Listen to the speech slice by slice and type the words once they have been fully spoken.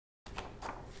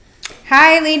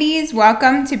Hi, ladies.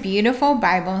 Welcome to Beautiful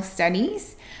Bible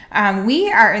Studies. We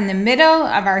are in the middle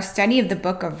of our study of the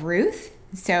book of Ruth.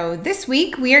 So this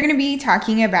week we are going to be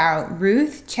talking about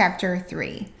Ruth chapter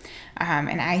 3.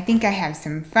 And I think I have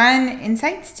some fun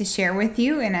insights to share with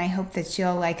you, and I hope that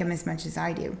you'll like them as much as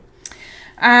I do.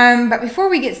 But before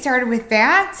we get started with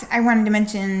that, I wanted to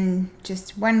mention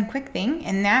just one quick thing,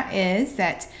 and that is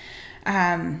that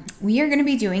we are going to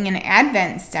be doing an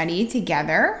Advent study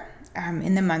together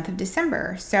in the month of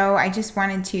December. So I just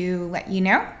wanted to let you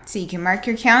know so you can mark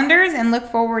your calendars and look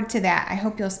forward to that. I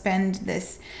hope you'll spend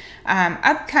this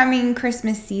upcoming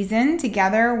Christmas season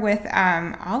together with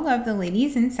all of the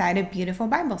ladies inside of Beautiful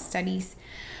Bible Studies.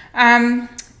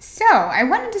 So I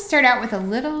wanted to start out with a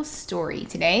little story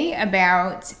today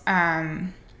about a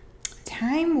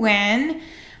time when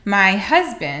my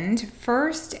husband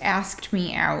first asked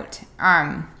me out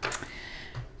on,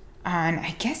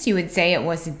 I guess you would say it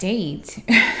was a date.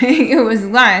 It was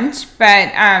lunch,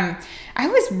 but I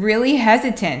was really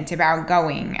hesitant about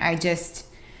going.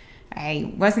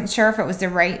 I wasn't sure if it was the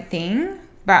right thing,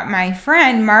 but my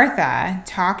friend Martha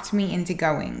talked me into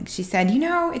going. She said,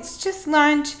 it's just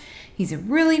lunch. He's a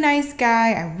really nice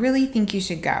guy. I really think you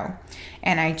should go.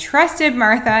 And I trusted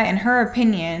Martha and her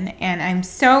opinion, and I'm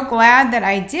so glad that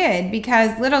I did,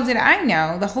 because little did I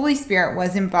know the Holy Spirit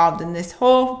was involved in this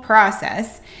whole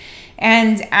process.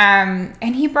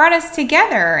 And he brought us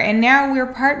together, and now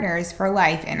we're partners for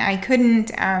life. And I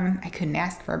couldn't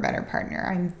ask for a better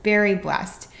partner. I'm very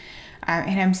blessed.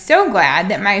 And I'm so glad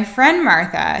that my friend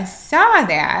Martha saw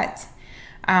that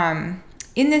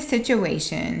in this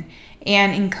situation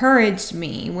and encouraged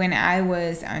me when I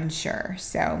was unsure.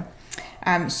 So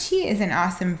she is an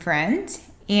awesome friend,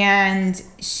 and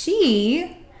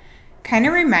she kind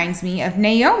of reminds me of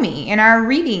Naomi in our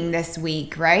reading this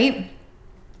week, right?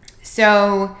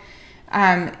 So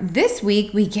this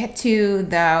week we get to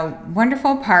the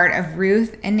wonderful part of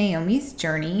Ruth and Naomi's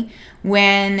journey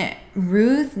when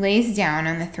Ruth lays down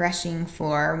on the threshing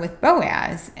floor with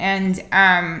Boaz and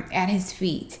at his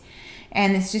feet.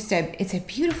 And it's a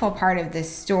beautiful part of this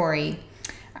story.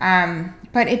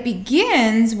 But it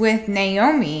begins with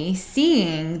Naomi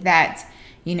seeing that,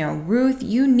 Ruth,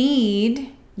 you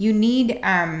need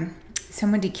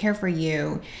someone to care for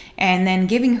you, and then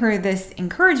giving her this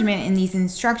encouragement and these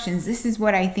instructions. This is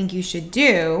what I think you should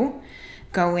do.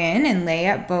 Go in and lay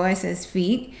at Boaz's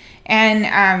feet.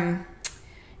 And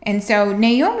so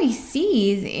Naomi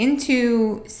sees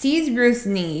Ruth's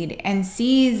need and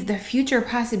sees the future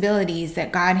possibilities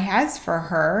that God has for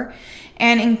her,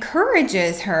 and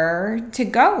encourages her to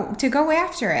go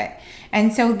after it.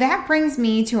 And so that brings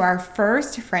me to our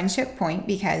first friendship point,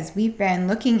 because we've been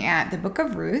looking at the book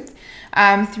of Ruth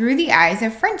through the eyes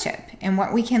of friendship and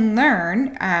what we can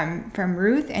learn from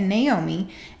Ruth and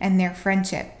Naomi and their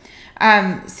friendship.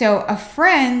 So a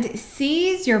friend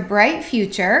sees your bright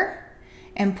future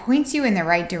and points you in the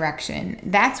right direction.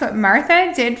 That's what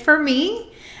Martha did for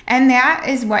me, and that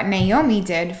is what Naomi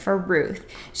did for Ruth.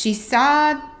 She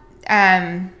saw,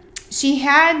 she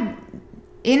had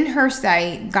in her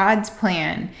sight God's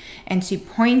plan, and she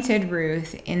pointed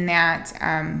Ruth in that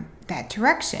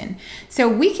direction. So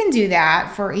we can do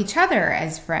that for each other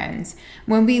as friends.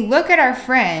 When we look at our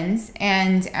friends,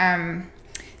 and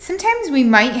sometimes we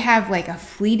might have like a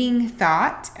fleeting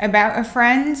thought about a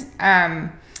friend,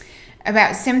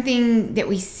 about something that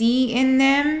we see in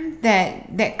them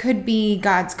that could be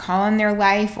God's call in their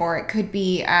life, or it could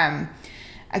be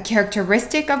a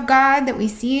characteristic of God that we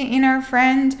see in our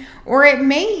friend, or it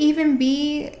may even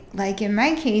be, like in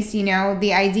my case,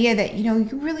 the idea that, you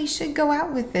really should go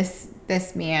out with this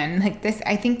man, like this.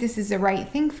 I think this is the right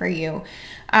thing for you.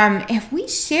 If we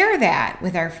share that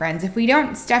with our friends, if we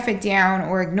don't stuff it down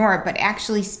or ignore it, but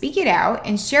actually speak it out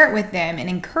and share it with them and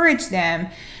encourage them,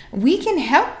 we can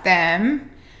help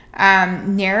them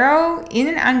narrow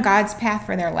in on God's path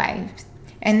for their lives.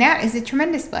 And that is a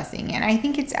tremendous blessing. And I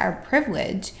think it's our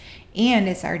privilege and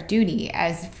it's our duty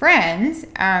as friends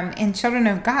and children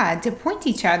of God to point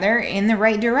each other in the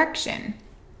right direction.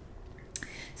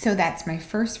 So that's my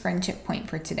first friendship point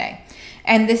for today.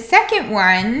 And the second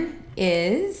one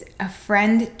is a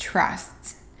friend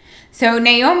trusts. So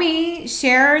Naomi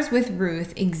shares with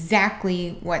Ruth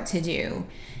exactly what to do.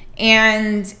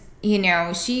 And,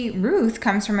 Ruth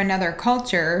comes from another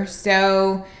culture,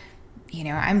 so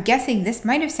I'm guessing this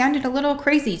might have sounded a little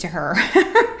crazy to her.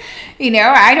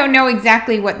 I don't know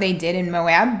exactly what they did in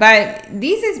Moab, but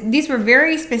these were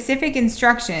very specific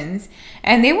instructions,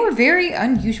 and they were very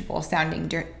unusual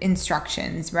sounding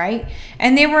instructions, right?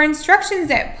 And they were instructions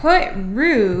that put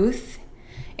Ruth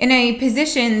in a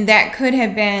position that could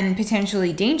have been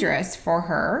potentially dangerous for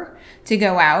her to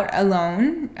go out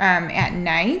alone at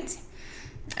night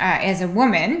as a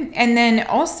woman. And then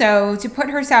also to put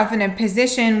herself in a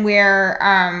position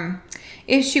where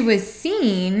if she was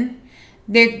seen,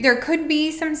 there could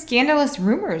be some scandalous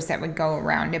rumors that would go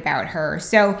around about her.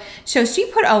 So she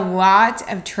put a lot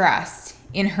of trust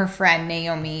in her friend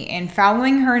Naomi and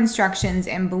following her instructions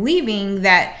and believing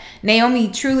that Naomi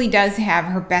truly does have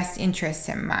her best interests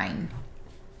in mind.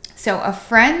 So a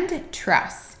friend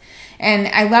trusts. And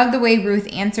I love the way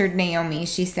Ruth answered Naomi.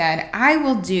 She said, "I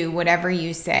will do whatever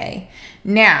you say."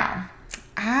 Now,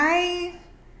 I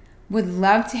would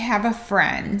love to have a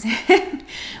friend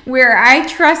where I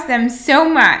trust them so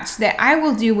much that I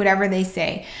will do whatever they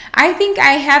say. I think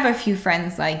I have a few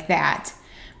friends like that,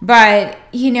 but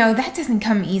that doesn't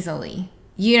come easily.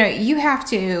 You have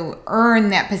to earn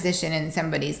that position in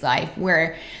somebody's life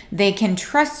where they can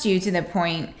trust you to the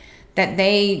point that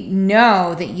they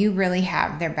know that you really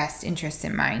have their best interests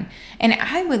in mind. And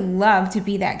I would love to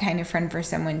be that kind of friend for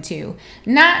someone too.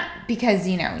 Not because,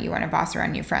 you want to boss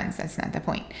around your friends. That's not the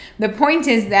point. The point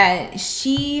is that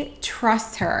she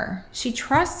trusts her. She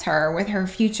trusts her with her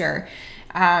future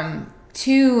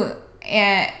to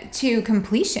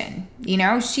completion.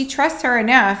 She trusts her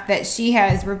enough that she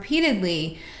has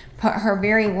repeatedly put her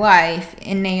very life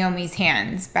in Naomi's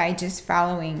hands by just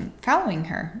following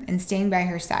her and staying by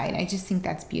her side. I just think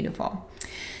that's beautiful.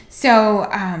 So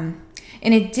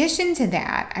in addition to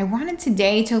that, I wanted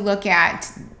today to look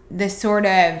at the sort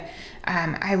of,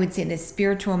 I would say, the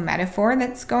spiritual metaphor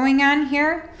that's going on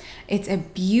here. It's a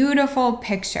beautiful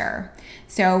picture.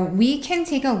 So we can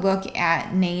take a look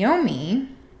at Naomi,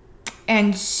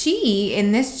 and she,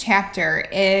 in this chapter,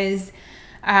 is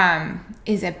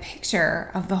a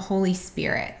picture of the Holy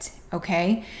Spirit,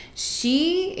 okay?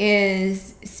 She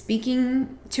is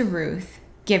speaking to Ruth,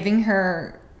 giving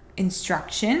her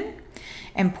instruction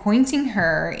and pointing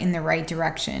her in the right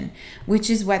direction, which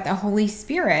is what the Holy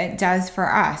Spirit does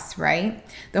for us, right?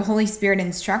 The Holy Spirit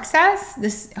instructs us.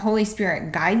 The Holy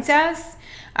Spirit guides us.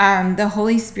 The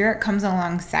Holy Spirit comes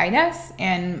alongside us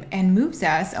and moves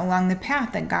us along the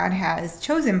path that God has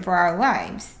chosen for our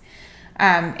lives.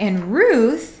 And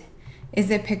Ruth is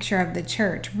a picture of the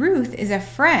church. Ruth is a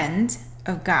friend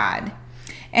of God.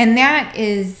 And that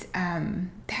is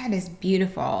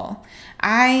beautiful.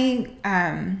 I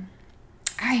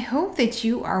hope that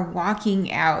you are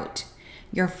walking out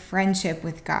your friendship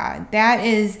with God. That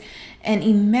is an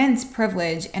immense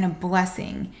privilege and a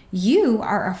blessing. You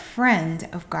are a friend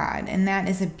of God, and that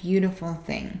is a beautiful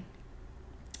thing.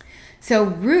 So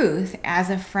Ruth, as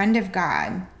a friend of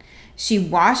God, she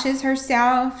washes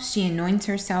herself, she anoints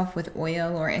herself with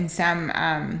oil, or in some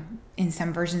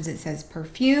versions it says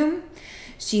perfume.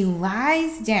 She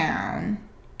lies down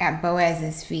at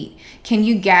Boaz's feet. Can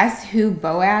you guess who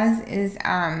Boaz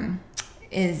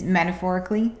is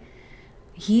metaphorically?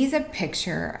 He's a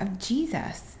picture of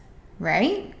Jesus,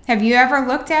 right? Have you ever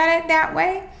looked at it that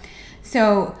way?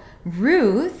 So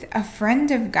Ruth, a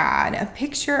friend of God, a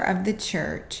picture of the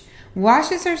church,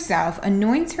 washes herself,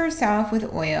 anoints herself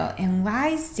with oil, and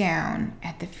lies down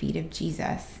at the feet of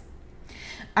Jesus.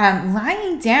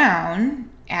 Lying down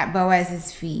at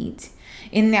Boaz's feet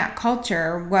in that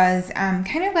culture was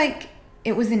kind of like,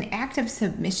 it was an act of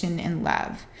submission and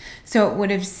love. So it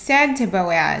would have said to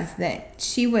Boaz that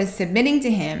she was submitting to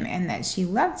him and that she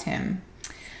loved him.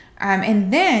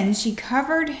 And then she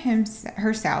covered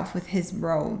herself with his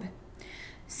robe.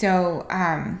 So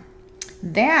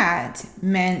that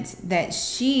meant that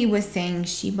she was saying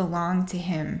she belonged to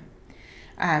him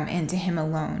and to him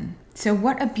alone. So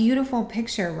what a beautiful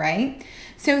picture, right?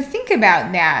 So think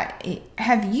about that.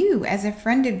 Have you, as a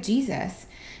friend of Jesus,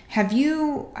 have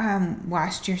you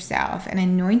washed yourself and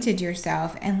anointed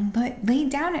yourself and laid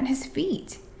down at his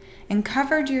feet and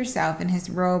covered yourself in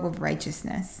his robe of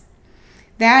righteousness?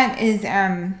 That is,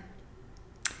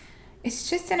 it's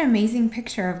just an amazing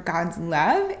picture of God's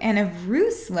love and of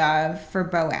Ruth's love for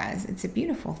Boaz. It's a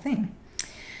beautiful thing.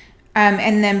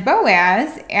 And then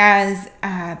Boaz, as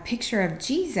a picture of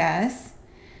Jesus,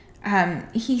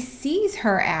 he sees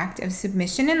her act of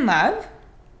submission and love,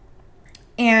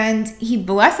 and he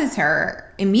blesses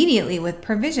her immediately with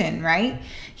provision, right?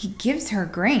 He gives her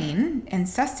grain and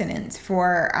sustenance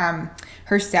for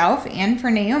herself and for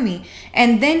Naomi.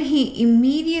 And then he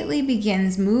immediately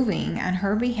begins moving on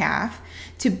her behalf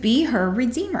to be her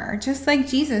redeemer, just like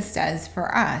Jesus does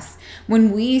for us.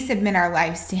 When we submit our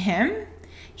lives to him,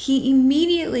 he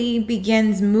immediately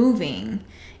begins moving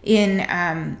in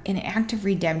an act of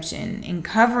redemption, in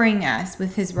covering us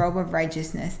with his robe of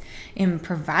righteousness, in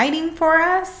providing for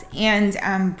us,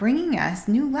 and bringing us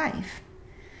new life.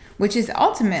 which is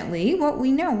ultimately what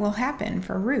we know will happen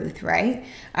for Ruth, right?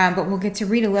 But we'll get to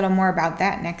read a little more about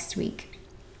that next week.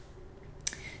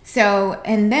 So,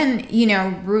 and then,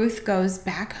 Ruth goes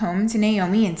back home to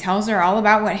Naomi and tells her all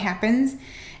about what happens.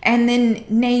 And then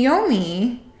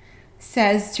Naomi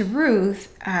says to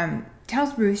Ruth,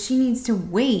 tells Ruth she needs to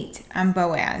wait on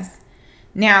Boaz.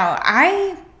 Now,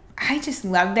 I just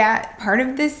love that part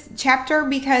of this chapter,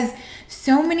 because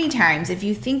so many times, if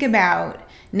you think about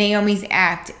Naomi's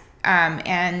act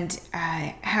and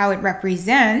how it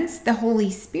represents the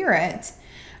Holy Spirit,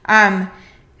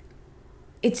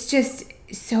 it's just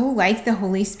so like the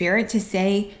Holy Spirit to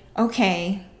say,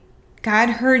 okay, God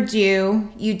heard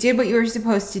you, you did what you were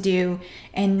supposed to do,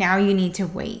 and now you need to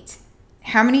wait.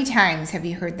 How many times have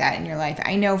you heard that in your life?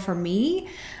 I know for me,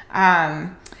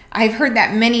 I've heard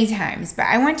that many times, but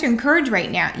I want to encourage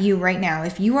you right now,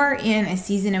 if you are in a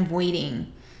season of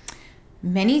waiting,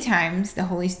 many times the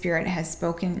Holy Spirit has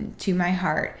spoken to my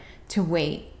heart to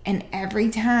wait, and every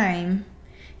time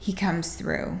he comes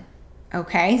through.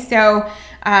 Okay, so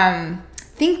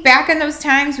think back on those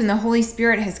times when the Holy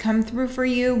Spirit has come through for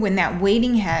you, when that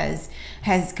waiting has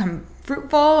come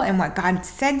fruitful and what God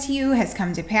said to you has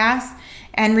come to pass.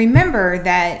 And remember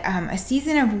that a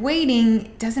season of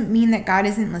waiting doesn't mean that God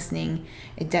isn't listening.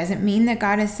 It doesn't mean that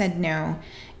God has said no.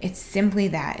 It's simply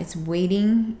that. It's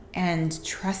waiting and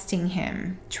trusting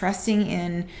him, trusting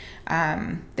in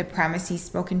the promise he's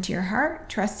spoken to your heart,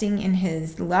 trusting in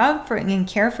his love and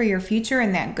care for your future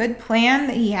and that good plan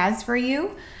that he has for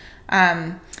you.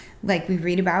 Like we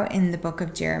read about in the book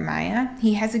of Jeremiah,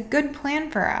 he has a good plan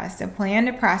for us, a plan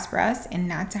to prosper us and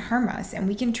not to harm us. And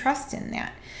we can trust in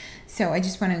that. So I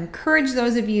just want to encourage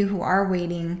those of you who are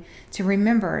waiting to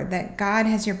remember that God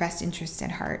has your best interests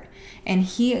at heart, and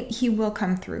he will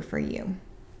come through for you.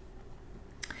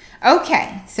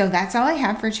 Okay, so that's all I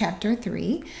have for chapter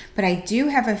 3, but I do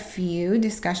have a few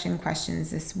discussion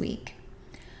questions this week.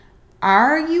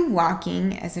 Are you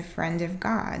walking as a friend of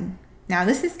God? Now,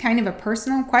 this is kind of a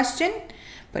personal question,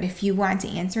 but if you want to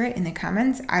answer it in the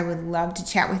comments, I would love to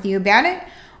chat with you about it.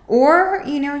 Or,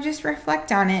 just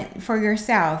reflect on it for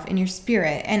yourself in your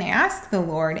spirit and ask the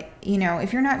Lord,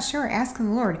 if you're not sure, ask the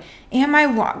Lord, am I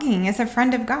walking as a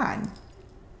friend of God?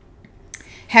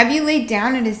 Have you laid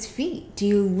down at his feet? Do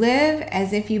you live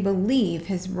as if you believe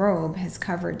his robe has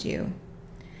covered you?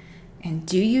 And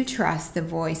do you trust the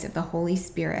voice of the Holy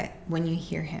Spirit when you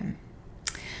hear him?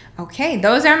 Okay,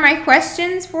 those are my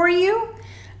questions for you.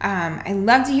 I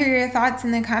love to hear your thoughts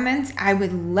in the comments. I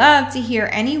would love to hear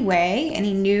any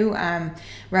new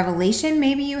revelation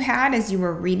maybe you had as you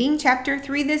were reading chapter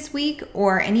 3 this week,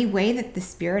 or any way that the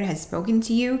Spirit has spoken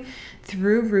to you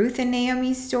through Ruth and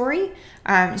Naomi's story.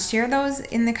 Share those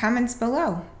in the comments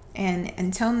below. And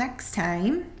until next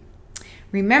time,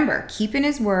 remember, keep in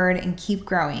his word and keep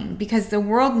growing, because the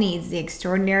world needs the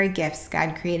extraordinary gifts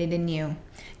God created in you.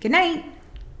 Good night.